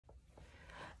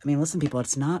I mean, listen, people,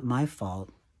 it's not my fault,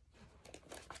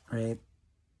 right?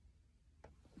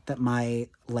 That my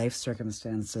life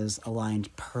circumstances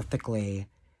aligned perfectly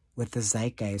with the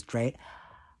zeitgeist, right?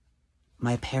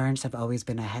 My parents have always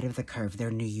been ahead of the curve. They're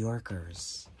New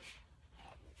Yorkers,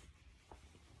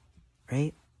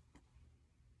 right?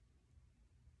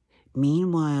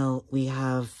 Meanwhile, we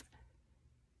have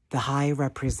the high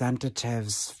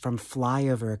representatives from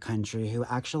flyover country who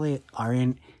actually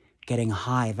aren't getting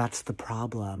high. That's the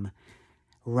problem.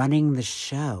 Running the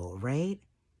show, right?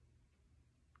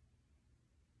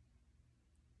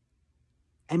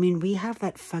 I mean, we have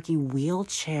that fucking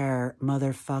wheelchair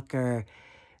motherfucker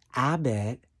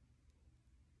Abbott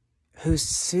who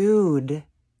sued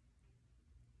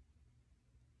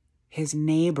his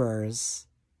neighbors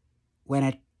when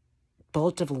a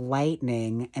bolt of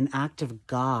lightning, an act of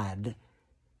God,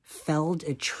 felled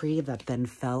a tree that then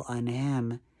fell on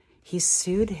him. He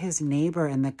sued his neighbor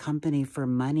and the company for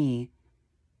money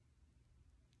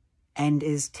and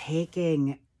is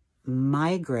taking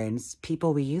migrants,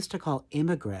 people we used to call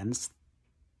immigrants,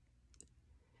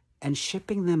 and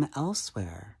shipping them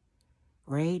elsewhere,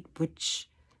 right? Which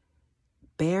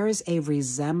bears a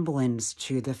resemblance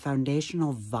to the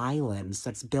foundational violence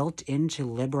that's built into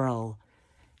liberal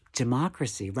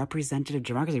democracy, representative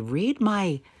democracy. Read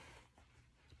my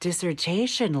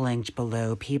dissertation linked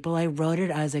below, people. I wrote it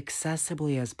as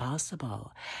accessibly as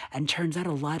possible. And turns out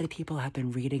a lot of people have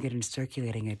been reading it and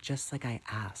circulating it just like I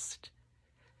asked.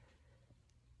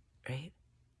 Right?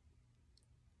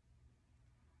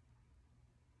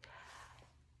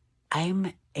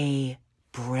 I'm a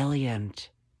brilliant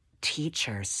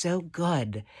teacher, so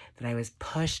good that I was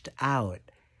pushed out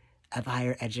of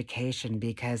higher education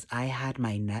because I had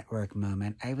my network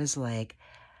moment. I was like,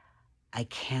 I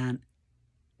can't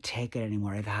take it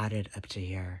anymore. I've had it up to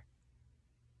here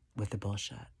with the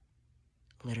bullshit.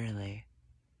 Literally.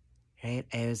 Right?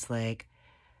 I was like,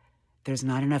 there's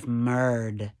not enough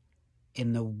murd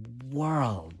in the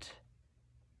world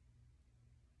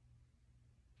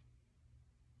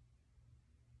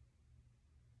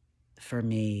for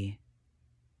me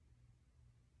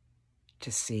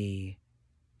to see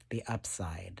the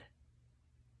upside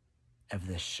of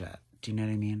this shit. Do you know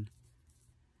what I mean?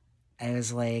 I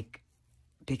was like,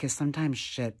 because sometimes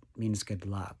shit means good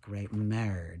luck, right?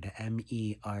 Merde,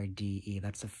 M-E-R-D-E,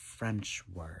 that's a French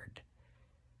word.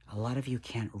 A lot of you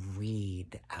can't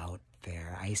read out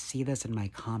there. I see this in my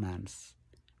comments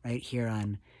right here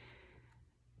on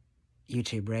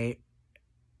YouTube, right?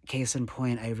 Case in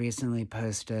point, I recently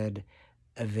posted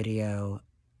a video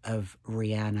of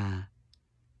Rihanna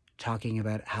talking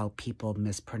about how people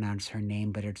mispronounce her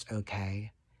name, but it's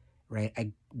okay, right?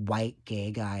 A white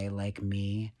gay guy like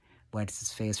me, what's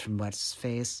his face from what's his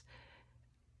face,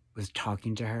 was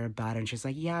talking to her about it, and she's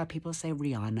like, yeah, people say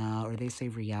Rihanna or they say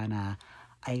Rihanna.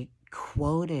 I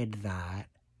quoted that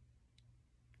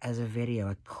as a video.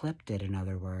 I clipped it, in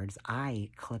other words. I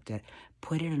clipped it,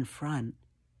 put it in front,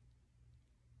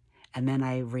 and then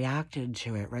I reacted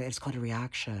to it, right? It's called a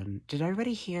reaction. Did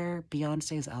everybody hear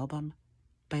Beyonce's album?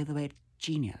 By the way, it's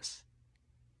genius.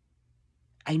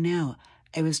 I know.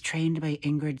 I was trained by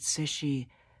Ingrid Sishi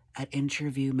at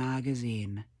Interview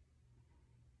magazine,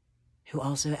 who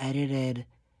also edited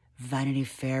Vanity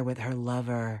Fair with her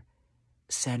lover,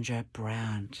 Sandra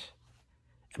Brandt.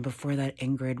 And before that,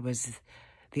 Ingrid was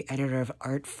the editor of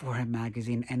Art Forum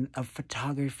magazine and a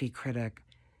photography critic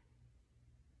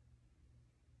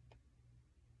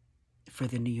for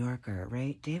The New Yorker,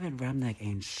 right? David Remnick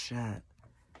ain't shit.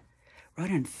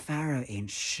 Ronan Farrow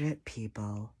ain't shit,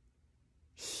 people.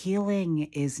 Healing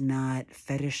is not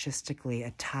fetishistically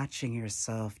attaching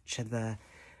yourself to the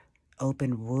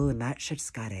open wound. That shit's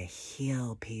gotta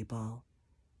heal, people.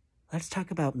 Let's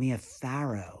talk about Mia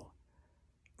Farrow,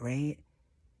 right?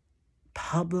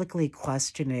 Publicly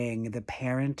questioning the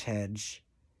parentage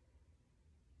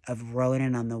of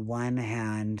Ronan on the one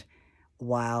hand,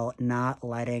 while not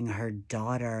letting her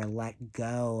daughter let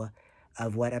go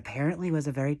of what apparently was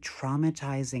a very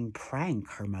traumatizing prank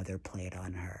her mother played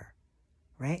on her,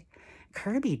 right?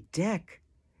 Kirby Dick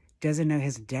doesn't know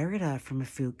his Derrida from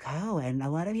Foucault, and a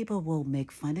lot of people will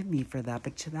make fun of me for that,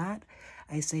 but to that,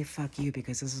 I say fuck you,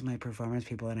 because this is my performance,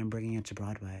 people, and I'm bringing it to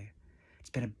Broadway. It's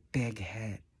been a big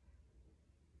hit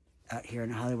out here in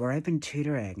Hollywood, where I've been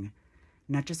tutoring,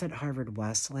 not just at Harvard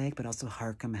Westlake, but also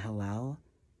Harkham Hillel.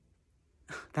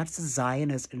 That's a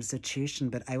Zionist institution,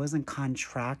 but I wasn't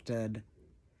contracted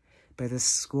by the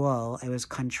school. I was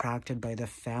contracted by the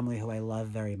family who I love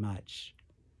very much,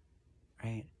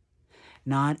 right?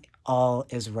 Not all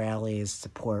Israelis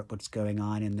support what's going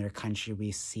on in their country.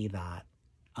 We see that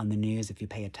on the news if you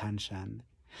pay attention.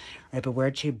 right? But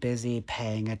we're too busy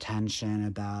paying attention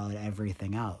about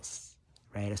everything else,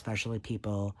 right? Especially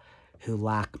people who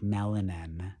lack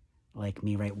melanin, like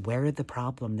me, right? Where is the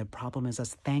problem? The problem is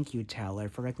us. Thank you, Taylor,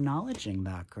 for acknowledging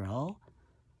that, girl.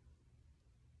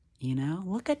 You know,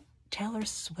 look at Taylor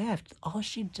Swift. All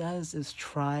she does is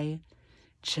try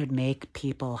to make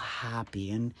people happy.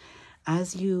 And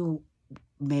as you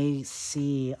may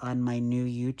see on my new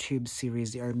YouTube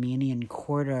series, The Armenian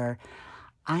Quarter,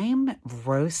 I'm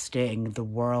roasting the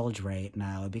world right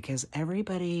now because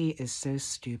everybody is so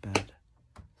stupid,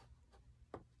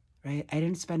 right? I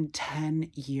didn't spend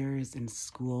 10 years in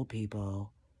school,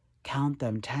 people. Count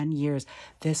them, 10 years.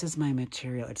 This is my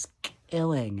material. It's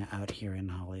killing out here in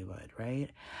Hollywood, right?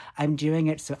 I'm doing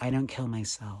it so I don't kill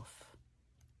myself,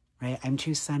 right? I'm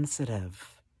too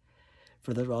sensitive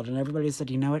for the world. And everybody said,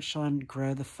 you know what, Sean,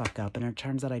 grow the fuck up. And it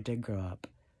turns out I did grow up.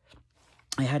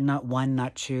 I had not one,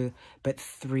 not two, but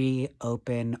 3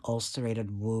 open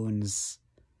ulcerated wounds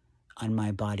on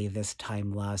my body this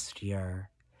time last year,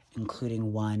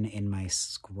 including one in my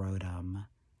scrotum.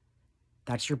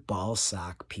 That's your ball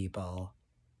sack, people,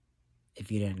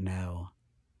 if you didn't know.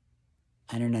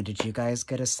 I don't know, did you guys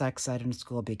get a sex ed in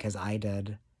school? Because I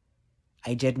did.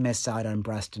 I did miss out on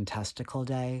breast and testicle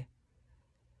day.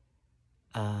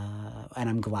 And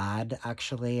I'm glad,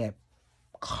 actually. It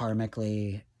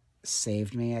karmically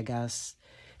saved me, I guess,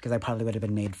 because I probably would have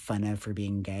been made fun of for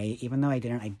being gay, even though I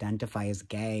didn't identify as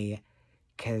gay,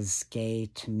 because gay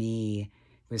to me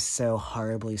was so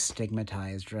horribly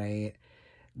stigmatized, right,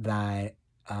 that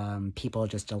people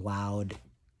just allowed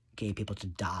gay people to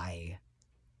die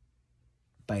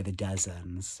by the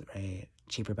dozens, right?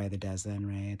 Cheaper by the dozen,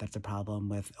 right? That's a problem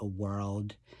with a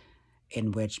world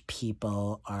in which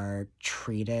people are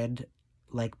treated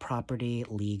like property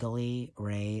legally,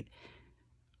 right?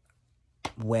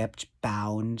 Whipped,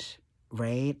 bound,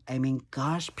 right? I mean,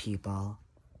 gosh, people.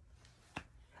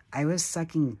 I was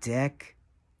sucking dick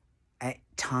at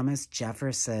Thomas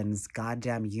Jefferson's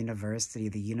goddamn university,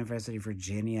 the University of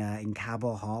Virginia, in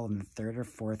Cabell Hall on the 3rd or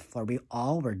 4th floor. We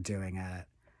all were doing it.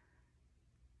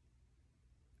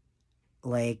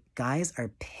 Like, guys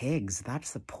are pigs.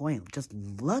 That's the point. Just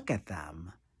look at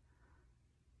them.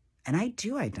 And I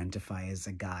do identify as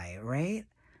a guy, right?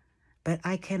 But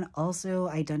I can also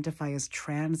identify as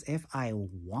trans if I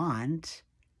want.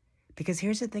 Because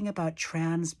here's the thing about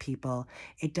trans people.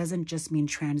 It doesn't just mean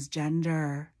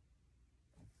transgender.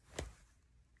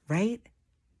 Right?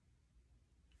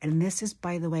 And this is,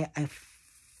 by the way, a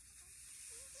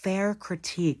fair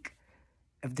critique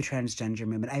of the transgender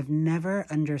movement. I've never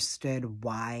understood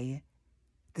why.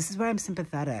 This is where I'm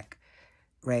sympathetic,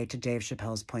 right, to Dave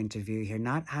Chappelle's point of view here,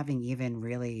 not having even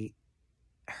really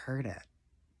heard it.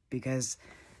 Because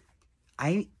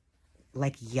I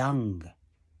like young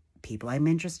people. I'm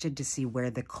interested to see where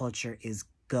the culture is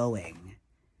going,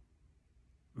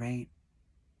 right?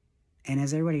 And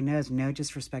as everybody knows, no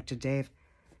disrespect to Dave,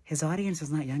 his audience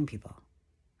is not young people,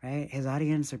 right? His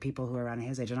audience are people who are around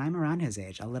his age, and I'm around his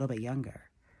age, a little bit younger,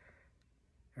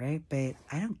 right? But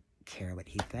I don't care what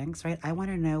he thinks, right? I want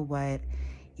to know what,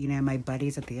 my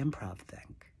buddies at the improv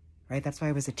think, right? That's why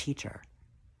I was a teacher.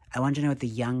 I wanted to know what the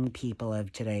young people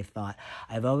of today thought.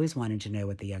 I've always wanted to know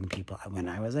what the young people, when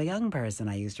I was a young person,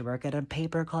 I used to work at a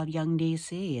paper called Young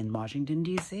DC in Washington,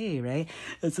 DC, right?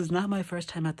 This is not my first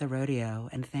time at the rodeo.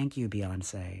 And thank you,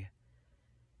 Beyonce,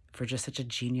 for just such a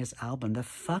genius album. The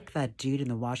fuck that dude in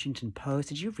the Washington Post.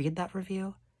 Did you read that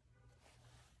review?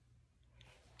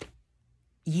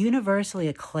 Universally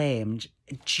acclaimed,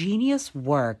 genius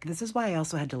work. This is why I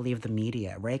also had to leave the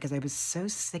media, right? Because I was so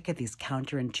sick of these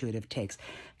counterintuitive takes.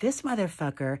 This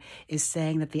motherfucker is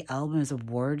saying that the album is a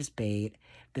words bait,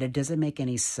 that it doesn't make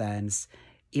any sense,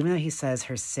 even though he says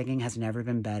her singing has never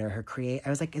been better. I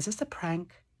was like, is this a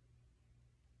prank?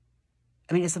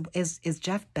 I mean, is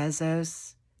Jeff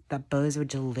Bezos, that bozo,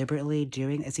 deliberately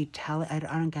doing? Is he I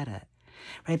don't get it.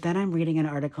 Right, then I'm reading an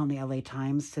article in the LA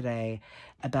Times today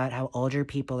about how older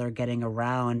people are getting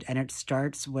around, and it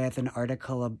starts with an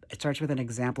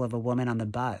example of a woman on the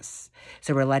bus.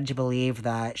 So we're led to believe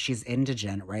that she's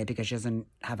indigent, right, because she doesn't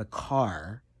have a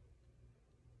car,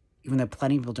 even though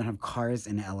plenty of people don't have cars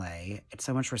in LA. It's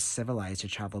so much more civilized to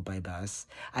travel by bus.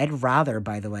 I'd rather,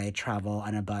 by the way, travel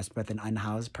on a bus with an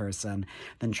unhoused person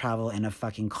than travel in a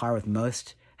fucking car with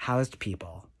most housed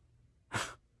people.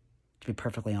 To be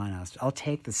perfectly honest, I'll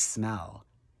take the smell,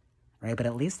 right? But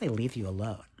at least they leave you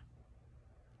alone,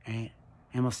 right?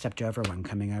 I almost stepped over one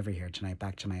coming over here tonight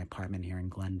back to my apartment here in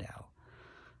Glendale.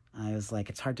 I was like,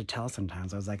 it's hard to tell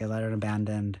sometimes. I was like, is that an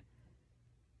abandoned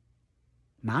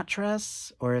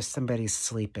mattress or is somebody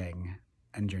sleeping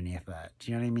underneath it.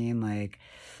 Do you know what I mean? Like,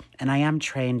 and I am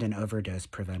trained in overdose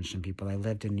prevention, people. I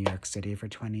lived in New York City for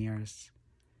 20 years.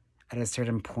 At a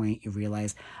certain point, you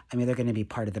realize I'm either going to be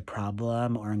part of the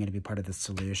problem or I'm going to be part of the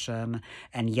solution.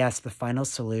 And yes, the final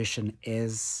solution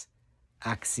is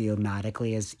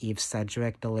axiomatically, as Eve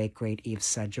Sedgwick, the late great Eve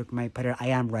Sedgwick might put it. I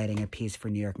am writing a piece for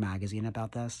New York Magazine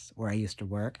about this, where I used to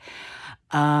work.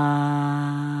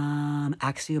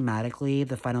 Axiomatically,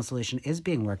 the final solution is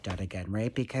being worked out again,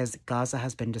 right? Because Gaza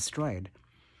has been destroyed.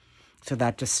 So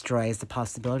that destroys the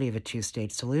possibility of a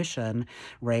two-state solution,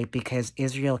 right? Because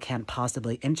Israel can't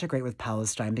possibly integrate with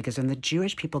Palestine because then the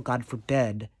Jewish people, God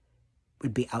forbid,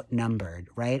 would be outnumbered,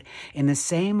 right? In the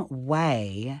same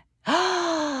way,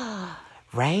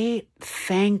 right?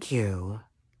 Thank you,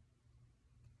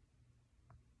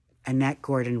 Annette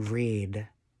Gordon-Reed,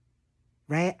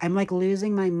 right? I'm like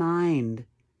losing my mind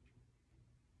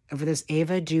over this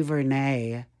Ava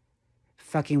DuVernay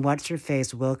fucking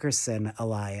what's-her-face Wilkerson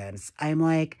alliance. I'm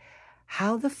like,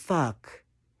 how the fuck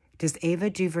does Ava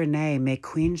DuVernay make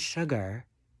Queen Sugar,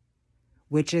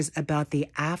 which is about the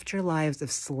afterlives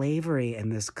of slavery in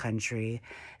this country,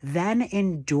 then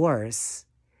endorse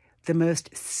the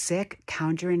most sick,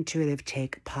 counterintuitive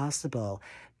take possible,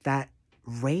 that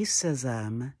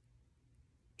racism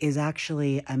is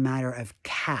actually a matter of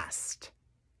caste,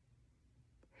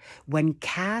 when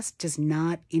caste does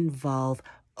not involve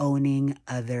owning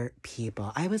other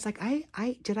people? I was like,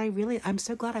 I'm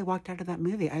so glad I walked out of that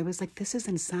movie. I was like, this is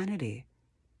insanity.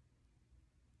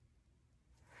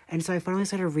 And so I finally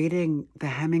started reading the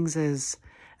Hemingses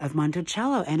of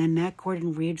Monticello, and Annette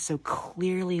Gordon-Reed so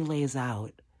clearly lays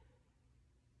out,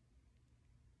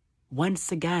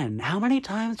 once again, how many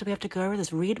times do we have to go over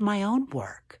this? Read my own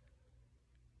work.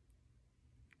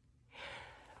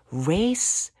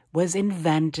 Race was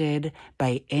invented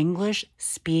by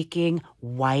English-speaking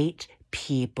white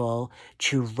people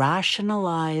to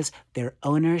rationalize their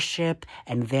ownership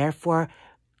and therefore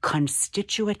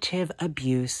constitutive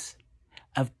abuse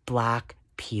of Black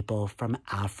people from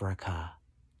Africa,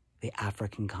 the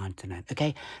African continent,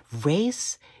 okay?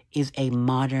 Race is a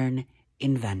modern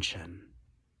invention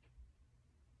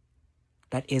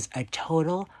that is a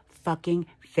total fucking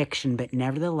fiction, but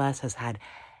nevertheless has had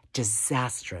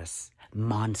disastrous,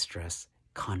 monstrous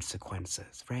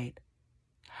consequences, right?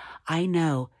 I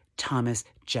know Thomas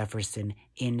Jefferson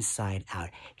inside out.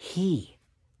 He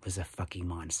was a fucking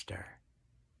monster,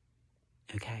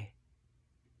 okay?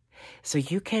 So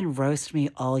you can roast me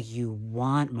all you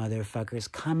want,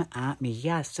 motherfuckers. Come at me.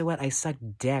 Yeah, so what? I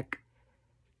sucked dick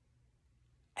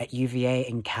at UVA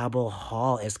in Cabell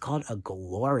Hall. It's called a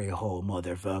glory hole,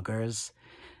 motherfuckers.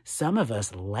 Some of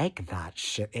us like that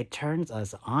shit. It turns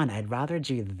us on. I'd rather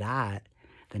do that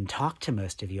than talk to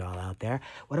most of you all out there.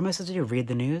 What am I supposed to do? Read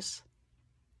the news?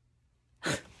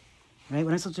 Right? What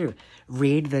am I supposed to do?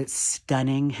 Read the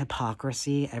stunning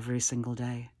hypocrisy every single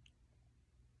day?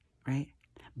 Right?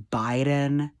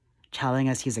 Biden telling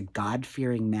us he's a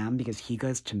God-fearing man because he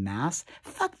goes to Mass?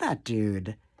 Fuck that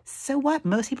dude. So what?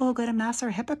 Most people who go to Mass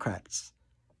are hypocrites.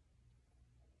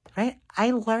 Right?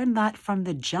 I learned that from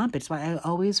the jump. It's why I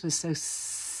always was so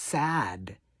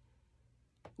sad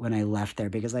when I left there,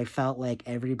 because I felt like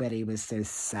everybody was so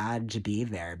sad to be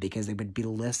there, because they would be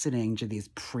listening to these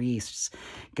priests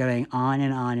going on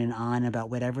and on and on about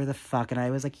whatever the fuck. And I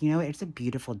was like, you know, it's a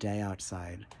beautiful day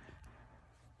outside.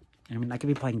 I mean, I could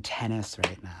be playing tennis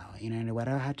right now. You know, why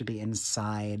do I have to be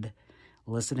inside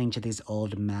listening to these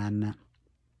old men,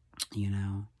 you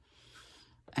know?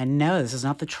 And no, this is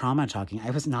not the trauma talking. I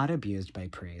was not abused by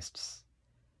priests.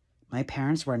 My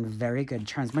parents were on very good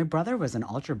terms. My brother was an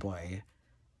altar boy.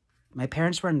 My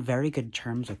parents were on very good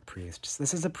terms with priests.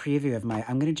 This is a preview of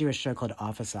I'm going to do a show called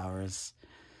Office Hours,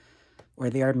 or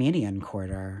the Armenian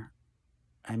Quarter.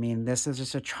 I mean, this is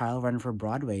just a trial run for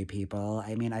Broadway, people.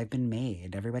 I mean, I've been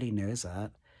made. Everybody knows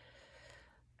it.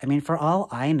 I mean, for all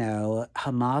I know,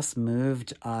 Hamas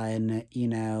moved on, you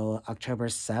know, October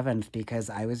 7th because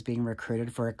I was being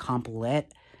recruited for a comp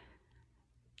lit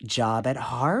job at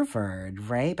Harvard,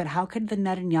 right? But how could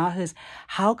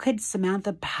how could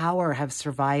Samantha Power have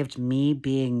survived me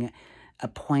being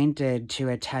appointed to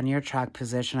a tenure track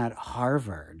position at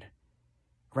Harvard,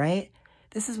 right?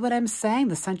 This is what I'm saying.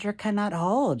 The center cannot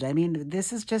hold. I mean,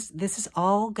 this is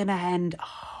all going to end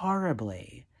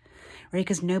horribly. Right?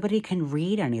 Because nobody can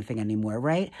read anything anymore,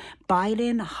 right?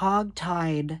 Biden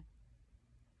hogtied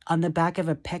on the back of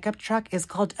a pickup truck is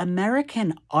called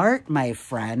American art, my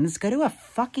friends. Go to a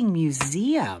fucking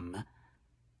museum,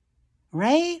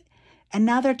 right? And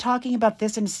now they're talking about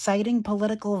this inciting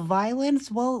political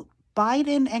violence. Well,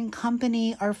 Biden and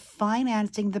company are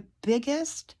financing the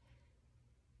biggest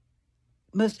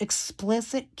most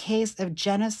explicit case of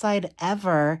genocide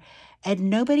ever, and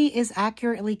nobody is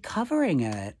accurately covering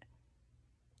it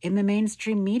in the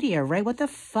mainstream media, right? What the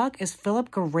fuck is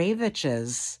Philip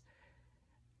Gorevich's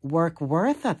work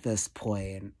worth at this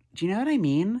point? Do you know what I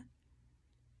mean?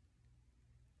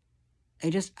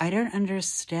 I don't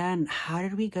understand. How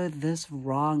did we go this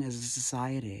wrong as a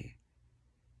society?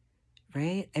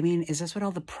 Right? I mean, is this what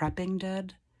all the prepping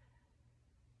did?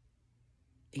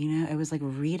 You know, I was like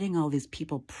reading all these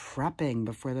people prepping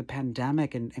before the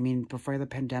pandemic, and I mean, before the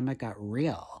pandemic got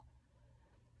real.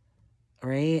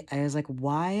 Right? I was like,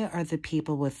 why are the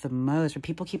people with the most, or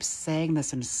people keep saying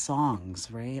this in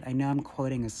songs, right? I know I'm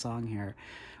quoting a song here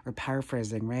or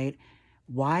paraphrasing, right?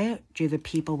 Why do the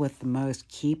people with the most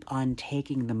keep on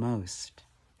taking the most?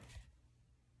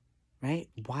 Right?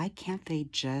 Why can't they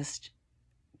just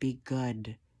be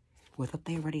good with what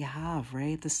they already have,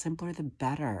 right? The simpler, the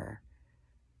better.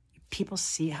 People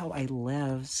see how I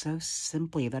live so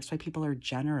simply. That's why people are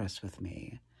generous with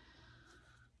me.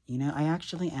 You know, I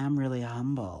actually am really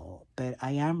humble, but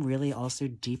I am really also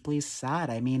deeply sad.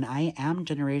 I mean, I am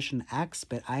Generation X,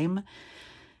 but I'm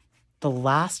the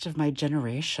last of my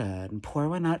generation. Pour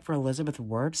one out for Elizabeth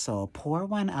Wurtzel. Pour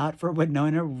one out for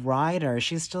Winona Ryder.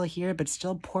 She's still here, but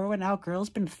still pour one out.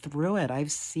 Girl's been through it.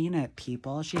 I've seen it,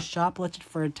 people. She shoplifted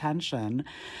for attention.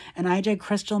 And I did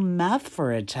crystal meth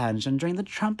for attention during the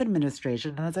Trump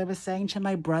administration. And as I was saying to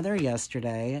my brother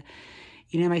yesterday,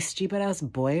 you know, my stupid-ass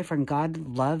boyfriend, God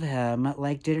love him,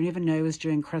 like, didn't even know he was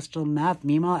doing crystal meth.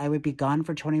 Meanwhile, I would be gone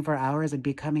for 24 hours. I'd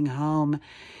be coming home,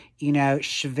 you know,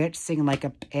 schwitzing like a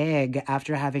pig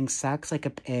after having sex like a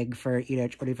pig for, you know,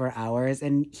 24 hours.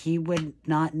 And he would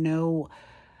not know,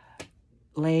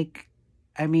 like,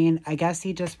 I mean, I guess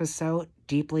he just was so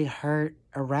deeply hurt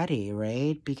already,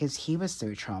 right? Because he was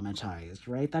so traumatized,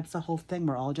 right? That's the whole thing.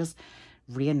 We're all just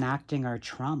reenacting our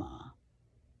trauma.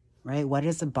 Right? What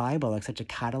is the Bible like such a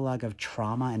catalog of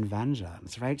trauma and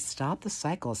vengeance, right? Stop the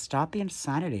cycle. Stop the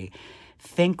insanity.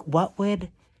 Think, what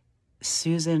would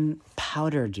Susan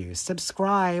Powder do?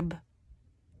 Subscribe.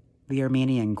 The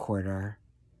Armenian Quarter.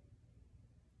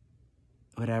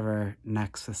 Whatever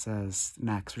next this is.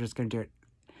 Next. We're just going to do it.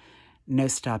 No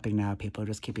stopping now, people.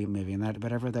 Just keep it moving. That,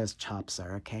 whatever those chops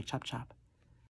are, okay? Chop, chop.